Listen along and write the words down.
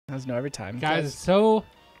Has no every time. Guys,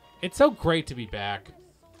 it's so great to be back.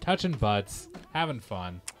 Touching butts, having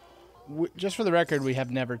fun. Just for the record, we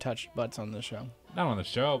have never touched butts on this show. Not on the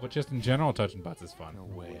show, but just in general, touching butts is fun. No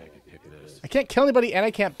way I could pick this. I can't kill anybody, and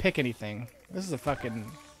I can't pick anything. This is a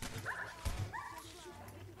fucking...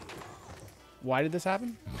 Why did this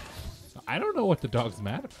happen? I don't know what the dog's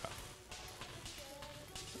mad about.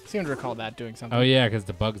 I seem to recall that doing something. Oh, yeah, because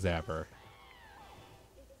the bug zapper.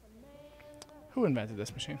 Who invented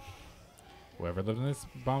this machine? Whoever lived in this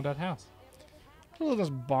bombed out house. Who lived in this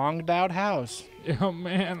bonged out house? Oh,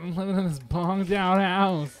 man, I'm living in this bombed out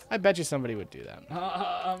house. I bet you somebody would do that.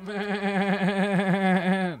 Oh,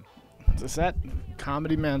 man. Is that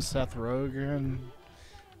comedy man Seth Rogen?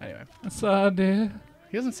 Anyway. What's up, dude?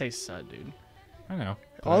 He doesn't say "sud," dude. I know.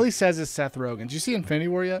 All he says is Seth Rogen. Did you see Infinity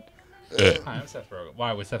War yet? Hi, I'm Seth Rogen.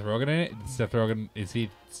 Why, was Seth Rogen in it? Seth Rogen, is he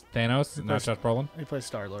Thanos, not Josh Brolin? He plays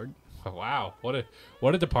Star-Lord. Oh, wow, what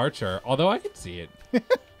a departure. Although I could see it.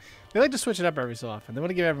 They like to switch it up every so often. They want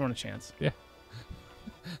to give everyone a chance. Yeah.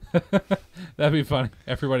 That'd be funny.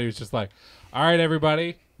 Everybody was just like, all right,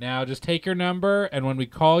 everybody, now just take your number, and when we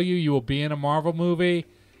call you, you will be in a Marvel movie.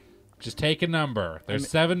 Just take a number. There's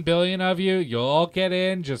 7 billion of you. You'll all get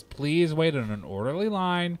in. Just please wait in an orderly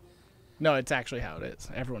line. No, it's actually how it is.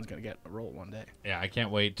 Everyone's going to get a role one day. Yeah, I can't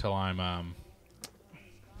wait till I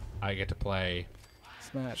get to play.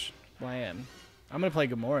 Smash. Bland. I'm going to play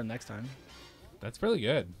Gamora next time. That's really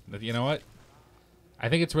good. You know what? I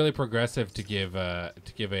think it's really progressive to give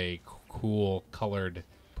a cool colored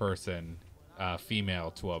person female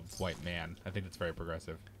to a white man. I think it's very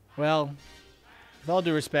progressive. Well, with all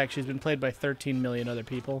due respect, she's been played by 13 million other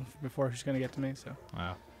people before she's going to get to me. So.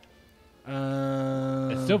 Wow.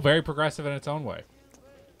 It's still very progressive in its own way.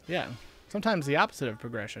 Yeah. Sometimes the opposite of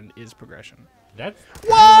progression is progression. That's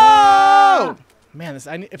Whoa! Man,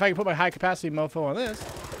 if I can put my high capacity mofo on this.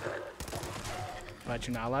 But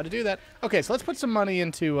you're not allowed to do that. Okay, so let's put some money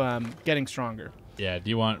into getting stronger. Yeah. Do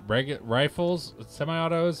you want rifles,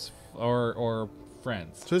 semi-autos, or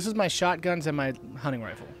friends? So this is my shotguns and my hunting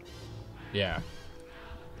rifle. Yeah.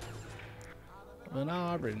 An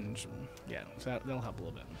orange. Yeah, so that'll help a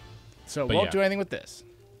little bit. So But won't yeah. do anything with this.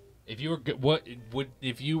 If you were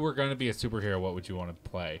if you were going to be a superhero, what would you want to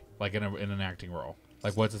play? Like in an acting role?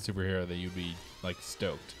 Like what's a superhero that you'd be like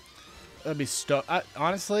stoked? That'd be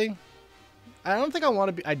honestly, I don't think I want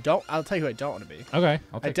to be. I'll tell you who I don't want to be. Okay.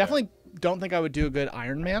 I definitely don't think I would do a good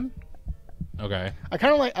Iron Man. Okay. I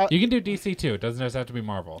kind of like. You can do DC too. It doesn't just have to be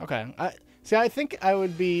Marvel. Okay. I think I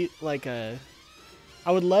would be like I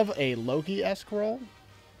would love a Loki-esque role.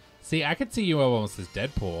 See, I could see you almost as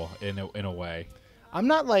Deadpool in a way. I'm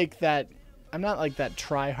not like that. I'm not like that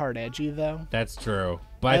try-hard edgy though. That's true.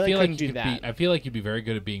 But I feel like couldn't do that. I feel like you'd be very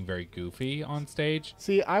good at being very goofy on stage.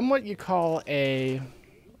 See, I'm what you call a.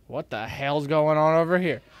 What the hell's going on over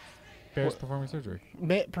here? Bears performing surgery.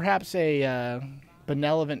 Perhaps a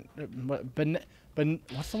benevolent.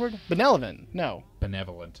 What's the word? Benevolent. No.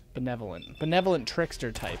 Benevolent. Benevolent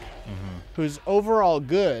trickster type. Who's overall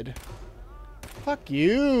good. Fuck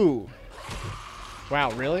you.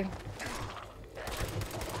 Wow, really?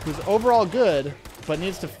 Who's overall good, but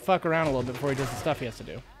needs to fuck around a little bit before he does the stuff he has to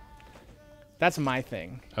do. That's my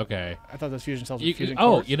thing. Okay. I thought those fusion cells were fusing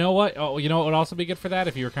Oh, cores. you know what? Oh, you know what would also be good for that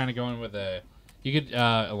if you were kind of going with you could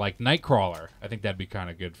like Nightcrawler. I think that'd be kind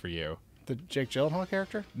of good for you. The Jake Gyllenhaal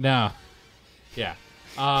character? No. Yeah.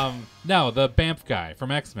 No, the Banff guy from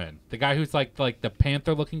X-Men. The guy who's like the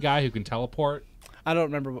panther-looking guy who can teleport. I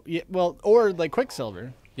don't remember. Well, or like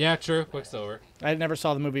Quicksilver. Yeah, true. Quicksilver. I never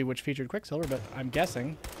saw the movie which featured Quicksilver, but I'm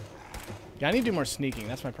guessing. Yeah, I need to do more sneaking.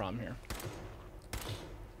 That's my problem here.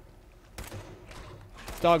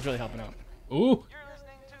 This dog's really helping out. Ooh.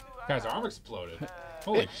 Guy's arm exploded.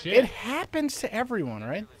 Holy shit. It happens to everyone,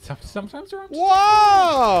 right? Sometimes your arms...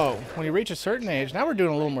 Whoa! When you reach a certain age, now we're doing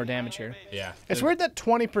a little more damage here. Yeah. It's weird that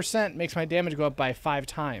 20% makes my damage go up by 5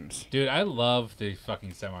 times. Dude, I love the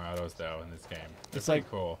fucking semi-autos, though, in this game. It's like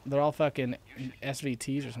cool. They're all fucking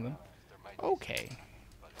SVTs or something. Okay.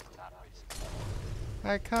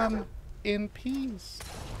 I come in peace.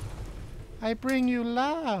 I bring you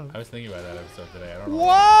love. I was thinking about that episode today. I don't know.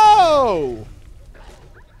 Whoa!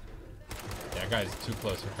 Yeah, guy's too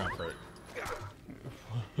close for comfort.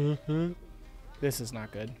 This is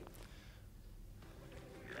not good.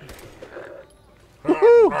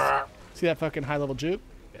 See that fucking high level juke?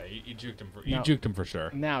 Yeah, you juked him for juked him for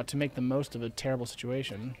sure. Now to make the most of a terrible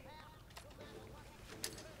situation.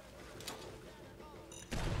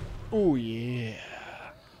 Oh yeah.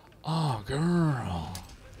 Oh girl.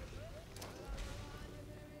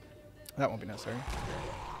 That won't be necessary.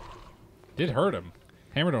 Did hurt him.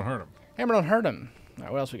 Hammer don't hurt him. Hammer don't hurt him. All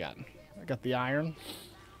right, what else we got? I got the iron,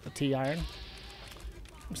 the T-iron.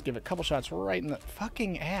 Just give it a couple shots right in the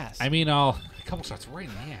fucking ass. I mean, a couple shots right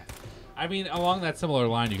in the ass. I mean, along that similar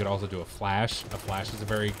line, you could also do a Flash. A Flash is a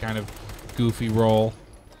very kind of goofy role,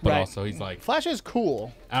 but Right. also he's like, Flash is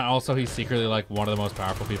cool. and also he's secretly like one of the most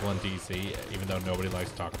powerful people in DC, even though nobody likes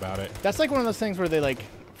to talk about it. That's like one of those things where they like.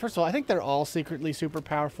 First of all, I think they're all secretly super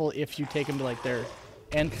powerful if you take them to like their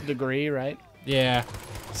nth degree, right? Yeah,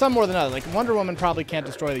 Some more than others. Like Wonder Woman probably can't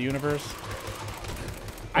destroy the universe.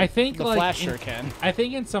 I think The like Flash sure can. I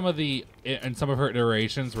think in some of her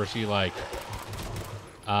iterations where she like,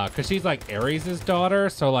 cause she's like Ares' daughter,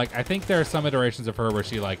 so like I think there are some iterations of her where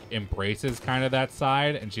she like embraces kind of that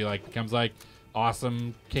side and she like becomes like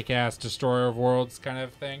awesome, kick-ass destroyer of worlds kind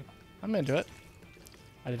of thing. I'm into it.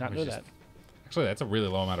 I did not know that. Actually, that's a really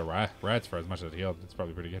low amount of rats for as much as it healed. It's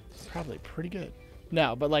probably pretty good. Probably pretty good.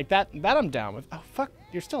 No, but like that I'm down with. Oh fuck,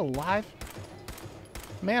 you're still alive?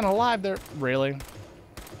 Man alive there. Really?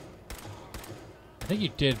 I think you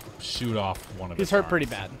did shoot off one of his He's hurt arms. pretty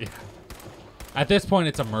bad. Yeah. At this point,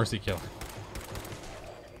 it's a mercy kill.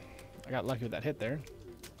 I got lucky with that hit there.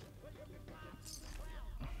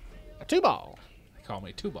 A 2-ball. They call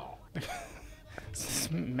me two ball. This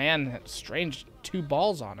man had strange 2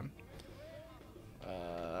 balls on him.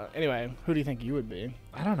 Anyway, who do you think you would be?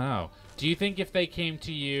 I don't know. Do you think if they came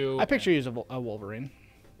to you? I picture you as a Wolverine.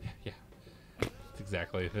 Yeah. That's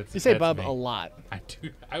exactly. That's, You say that's bub me. a lot. I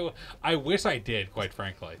do. I wish I did, quite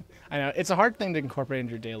frankly. I know it's a hard thing to incorporate into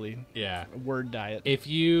your daily Yeah. word diet.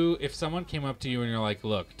 If someone came up to you and you're like,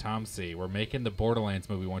 look, Tom C, we're making the Borderlands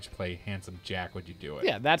movie. Why don't you play Handsome Jack? Would you do it?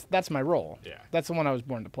 Yeah, that's my role. Yeah. That's the one I was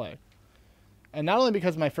born to play. And not only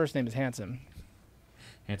because my first name is Handsome.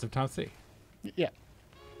 Handsome Tom C. Yeah.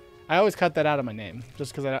 I always cut that out of my name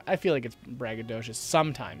just because I feel like it's braggadocious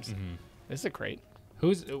sometimes. Mm-hmm. This is a crate.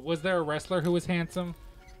 Was there a wrestler who was handsome?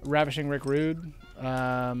 Ravishing Rick Rude.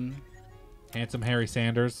 Handsome Harry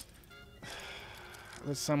Sanders.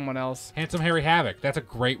 There's someone else. Handsome Harry Havoc. That's a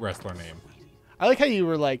great wrestler name. I like how you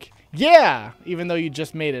were like, yeah, even though you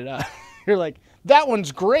just made it up. You're like, that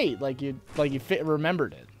one's great. Like you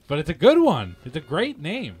remembered it. But it's a good one. It's a great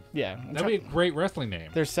name. Yeah. That'd be a great wrestling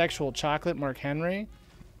name. There's Sexual Chocolate, Mark Henry.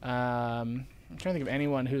 I'm trying to think of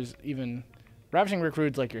anyone who's even... Ravishing Rick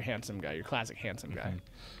Rude's like your handsome guy, your classic handsome guy.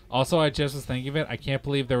 Also, I just was thinking of it. I can't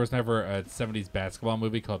believe there was never a 70s basketball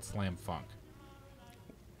movie called Slam Funk.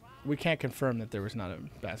 We can't confirm that there was not a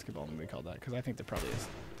basketball movie called that, because I think there probably is.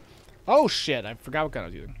 Oh, shit. I forgot what gun I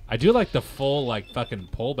was using. I do like the full, like, fucking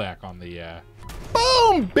pullback on the,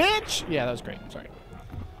 Boom, bitch! Yeah, that was great. Sorry.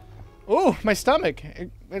 Oh, my stomach. It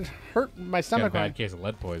hurt my got a stomach. bad case of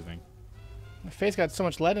lead poisoning. My face got so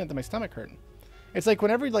much lead in it that my stomach hurt. It's like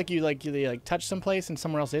whenever you touch someplace and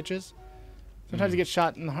somewhere else itches. Sometimes you get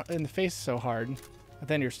shot in the face so hard, but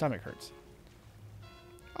then your stomach hurts.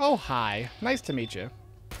 Oh, hi. Nice to meet you.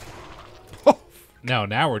 No,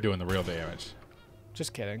 now we're doing the real damage.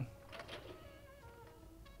 Just kidding.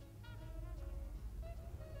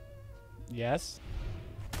 Yes.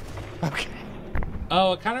 Okay.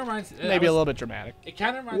 Oh, it kind of reminds... Maybe a little bit dramatic. It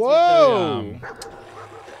kind of reminds Whoa! me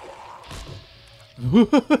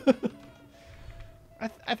of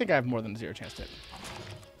I think I have more than 0 chance to hit.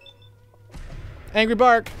 Angry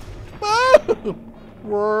bark.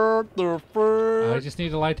 What the fuck? I just need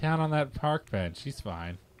to lie down on that park bench. He's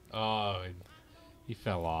fine. Oh, he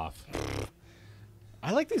fell off.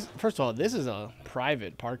 I like these. First of all, this is a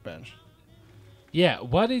private park bench. Yeah,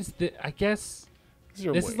 what is the... I guess...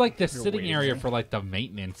 This is like the you're sitting waiting. area for like the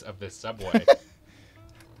maintenance of this subway. It's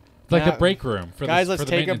like Now, the break room for guys, the, let's for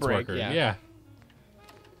the take a maintenance break, worker. yeah.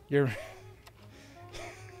 Your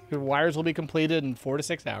wires will be completed in 4 to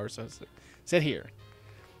 6 hours. So sit here,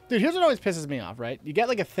 dude. Here's what always pisses me off. Right, you get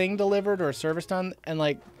like a thing delivered or a service done, and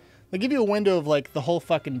like they give you a window of like the whole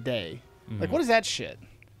fucking day. Like, what is that shit?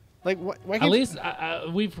 Like, why can't At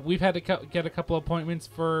least we've had to get a couple appointments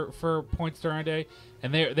for points during our day,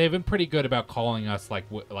 and they've been pretty good about calling us like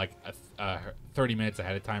 30 minutes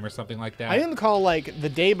ahead of time or something like that. I didn't call like the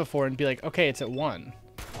day before and be like, okay, it's at 1.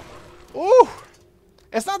 Ooh,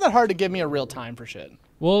 it's not that hard to give me a real time for shit.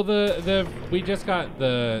 Well, we just got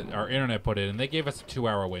our internet put in, and they gave us a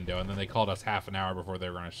 2-hour window, and then they called us half an hour before they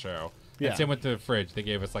were going to show. Yeah. And same with the fridge. They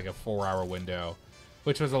gave us like a 4-hour window,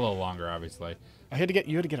 which was a little longer, obviously. You had to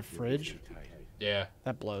get a fridge. Yeah.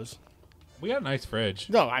 That blows. We got a nice fridge.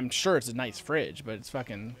 No, I'm sure it's a nice fridge, but it's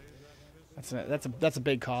fucking. That's a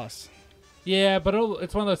big cost. Yeah, but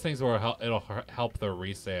it's one of those things where it'll help the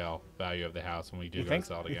resale value of the house when we do go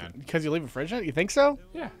sell it again. Because you leave a fridge in it? You think so?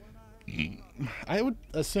 Yeah. I would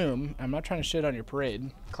assume, I'm not trying to shit on your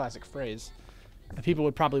parade, classic phrase, that people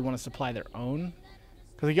would probably want to supply their own.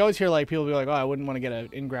 Because like, you always hear like people be like, "Oh, I wouldn't want to get an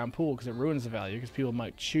in-ground pool because it ruins the value because people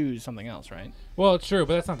might choose something else, right?" Well, it's true,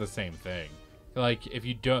 but that's not the same thing. Like if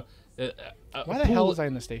you don't. Why the hell was I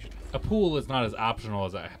in the station? A pool is not as optional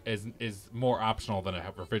as is more optional than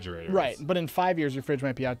a refrigerator. Right, is. but in 5 years your fridge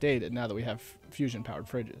might be outdated now that we have fusion-powered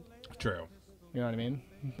fridges. True. You know what I mean?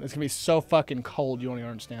 It's gonna be so fucking cold you won't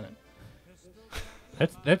even understand it.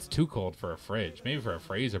 That's too cold for a fridge. Maybe for a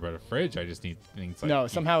freezer, but a fridge, I just need things like No,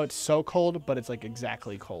 somehow it's so cold, but it's like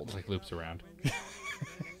exactly cold. like loops around.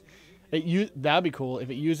 That'd be cool if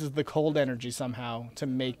it uses the cold energy somehow to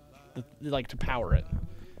make to power it,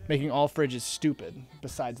 making all fridges stupid.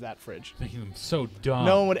 Besides that fridge, Making them so dumb.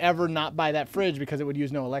 no one would ever not buy that fridge because it would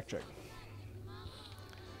use no electric.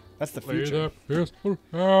 That's the future.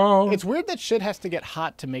 It's weird that shit has to get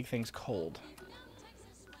hot to make things cold.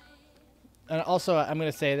 And also, I'm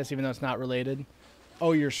going to say this even though it's not related.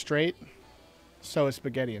 Oh, you're straight? So is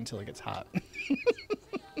spaghetti until it gets hot.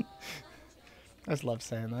 I just love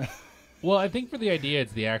saying that. Well, I think for the idea,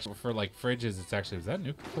 it's the actual for like fridges. It's actually was that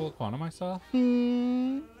nuclear quantum I saw?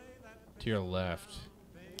 To your left.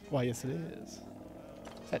 Well, yes, it is. Is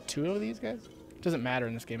that 2 of these guys? Doesn't matter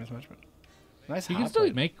in this game as much, but nice. You can hot still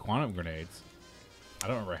plate. make quantum grenades. I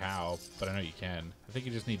don't remember how, but I know you can. I think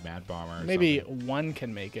you just need Mad Bomber. Or Maybe something. one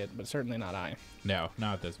can make it, but certainly not I. No,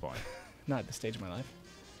 not at this point. Not at this stage of my life.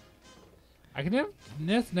 I can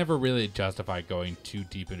that's never really justify going too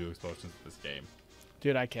deep into explosions in this game.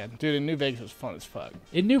 Dude, I can. Dude, in New Vegas was fun as fuck.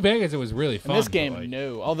 In New Vegas, it was really fun. In this but, game, like,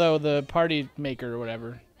 no. Although the party maker or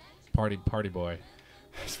whatever, party boy,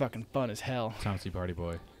 it's fucking fun as hell. Chauncey party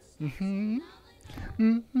boy. Anyway,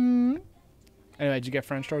 did you get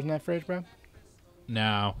French doors in that fridge, bro?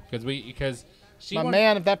 No, because she My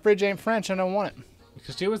man, if that fridge ain't French, I don't want it.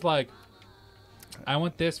 because she was like, I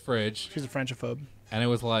want this fridge, She's a Frenchophobe. and it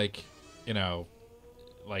was like, you know,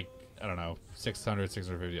 like I don't know,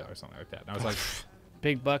 $650 something like that. And I was like,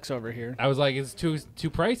 Big bucks over here. I was like, it's too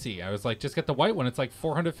pricey. I was like, just get the white one. It's like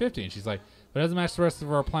 $450, and she's like, but it doesn't match the rest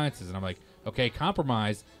of our appliances. And I'm like, okay,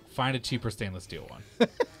 compromise. Find a cheaper stainless steel one.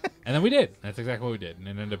 And then we did. That's exactly what we did, and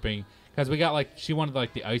it ended up being because we got like she wanted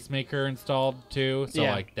like the ice maker installed too. So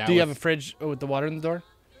yeah. like that. Do you have a fridge with the water in the door?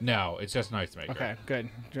 No, it's just an ice maker. Okay, good.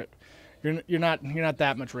 You're not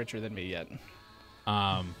that much richer than me yet.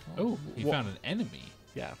 Oh, he found an enemy.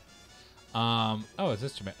 Yeah. Oh, is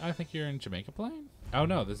this Jamaica? I think you're in Jamaica Plain. Oh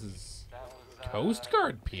no, this is Coast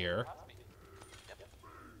Guard Pier.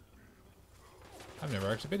 I've never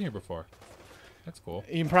actually been here before. That's cool.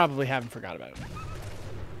 You probably haven't forgot about it.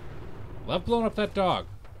 Love blowing up that dog.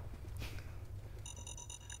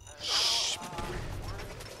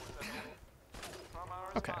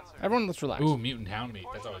 Okay, everyone, let's relax. Ooh, mutant hound meat.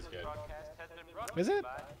 That's always good. Is it?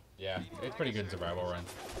 Yeah, it's pretty good in survival runs.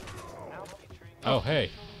 Oh, hey.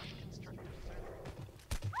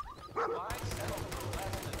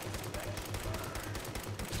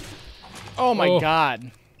 Oh my Oh.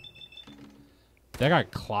 god. That guy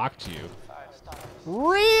clocked you.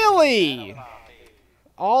 Really?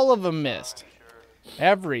 All of them missed.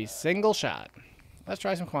 Every single shot. Let's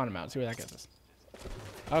try some quantum out. See where that gets us.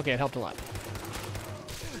 Okay, it helped a lot.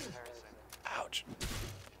 Ouch.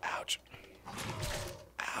 Ouch.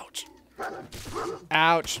 Ouch.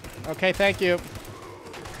 Ouch. Okay, thank you.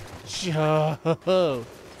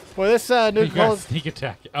 Boy, this new You got clothes. sneak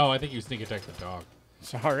attack. Oh, I think you sneak attacked the dog.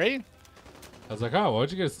 Sorry. I was like, oh,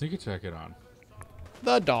 why'd you get a sneak attack it on?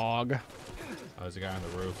 The dog. Oh, there's a guy on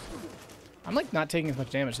the roof. I'm like not taking as much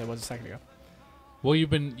damage as I was a second ago. Well, you've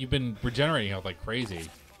been regenerating health like crazy.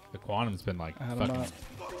 The quantum's been like I don't fucking. know.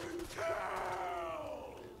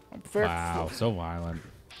 I'm fair- Wow, so violent.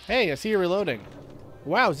 Hey, I see you reloading.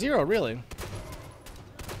 Wow, 0, really?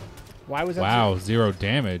 Why was that? Wow, 0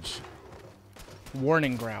 damage.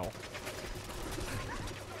 Warning growl.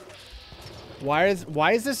 Why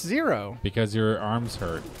is this 0? Because your arms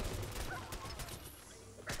hurt.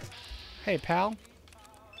 Hey, pal.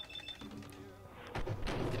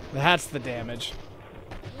 That's the damage.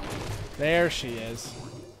 There she is.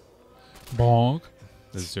 Bonk.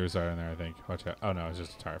 There's a suicide in there, I think. Watch out. Oh no, it's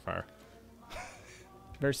just a tire fire.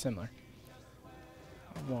 Very similar.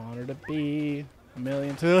 I want her to be a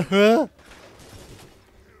million to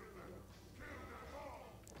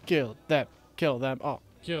kill them. Kill them all.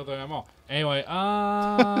 Kill them all. Anyway,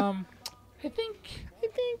 I think.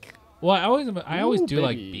 Well, I always Ooh, do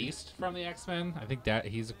like baby. Beast from the X-Men. I think that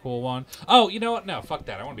he's a cool one. Oh, you know what? No, fuck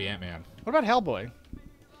that. I want to be Ant-Man. What about Hellboy? Is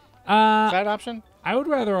that an option? I would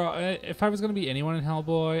rather, if I was going to be anyone in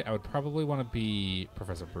Hellboy, I would probably want to be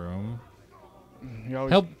Professor Broom. You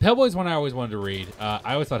always, Hellboy's one I always wanted to read.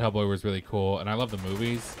 I always thought Hellboy was really cool, and I love the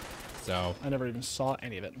movies. So I never even saw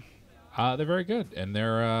any of it. They're very good, and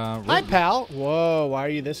they're Hi, pal. Whoa, why are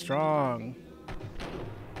you this strong?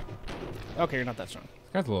 Okay, you're not that strong.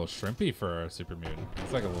 This guy's a little shrimpy for a super mutant.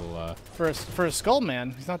 It's like a little. For a skull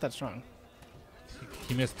man, he's not that strong.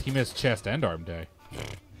 He missed chest and arm day.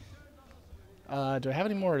 Do I have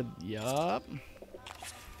any more? Yup.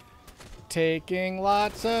 Taking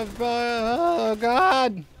lots of. Oh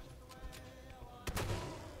God.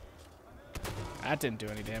 That didn't do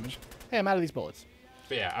any damage. Hey, I'm out of these bullets.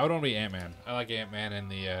 But yeah, I would want to be Ant-Man. I like Ant-Man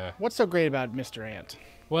and the. What's so great about Mr. Ant?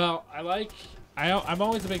 Well, I'm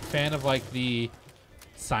always a big fan of like the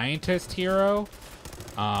scientist hero.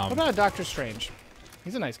 What about Doctor Strange?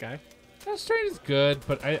 He's a nice guy. Strange is good,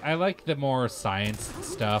 but I like the more science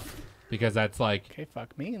stuff because that's like. Okay,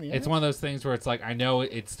 fuck me. In the It's one of those things where it's like I know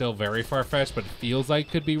it's still very far fetched, but it feels like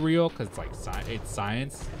it could be real because it's like it's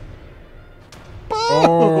science. Boom!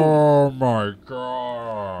 Oh my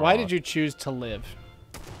god! Why did you choose to live?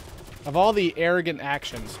 Of all the arrogant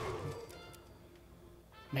actions.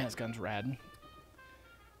 Man, this gun's rad.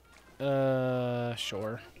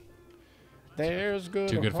 Sure. There's good.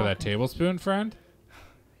 Too good for that tablespoon, friend?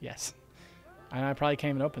 Yes. And I probably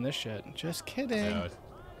can't even open this shit. Just kidding. No.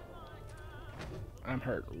 I'm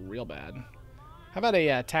hurt real bad. How about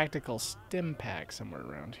a tactical stim pack somewhere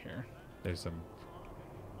around here? There's some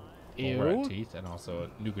Ew. rat teeth and also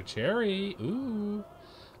a Nuka cherry. Ooh.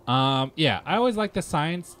 Yeah, I always like the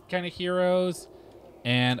science kind of heroes,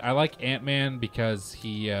 and I like Ant-Man because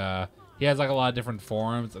he has like a lot of different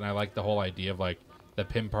forms, and I like the whole idea of like the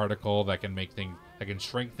Pym particle that can make things, that can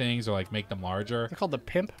shrink things or like make them larger. Is it called the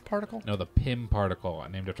pimp particle? No, the Pym particle,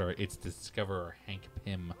 named after its discoverer Hank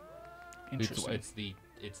Pym. Interesting.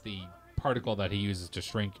 It's the particle that he uses to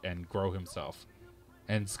shrink and grow himself,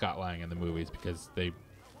 and Scott Lang in the movies because they.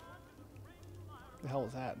 The hell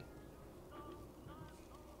is that?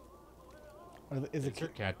 Is Is your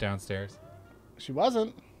cat downstairs? She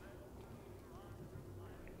wasn't.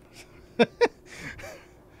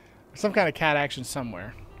 Some kind of cat action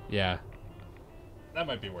somewhere. Yeah. That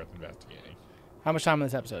might be worth investigating. How much time in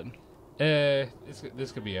this episode?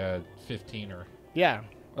 This could be a 15 or... Yeah,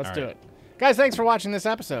 let's All do right. it. Guys, thanks for watching this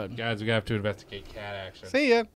episode. Guys, we have to investigate cat action. See ya.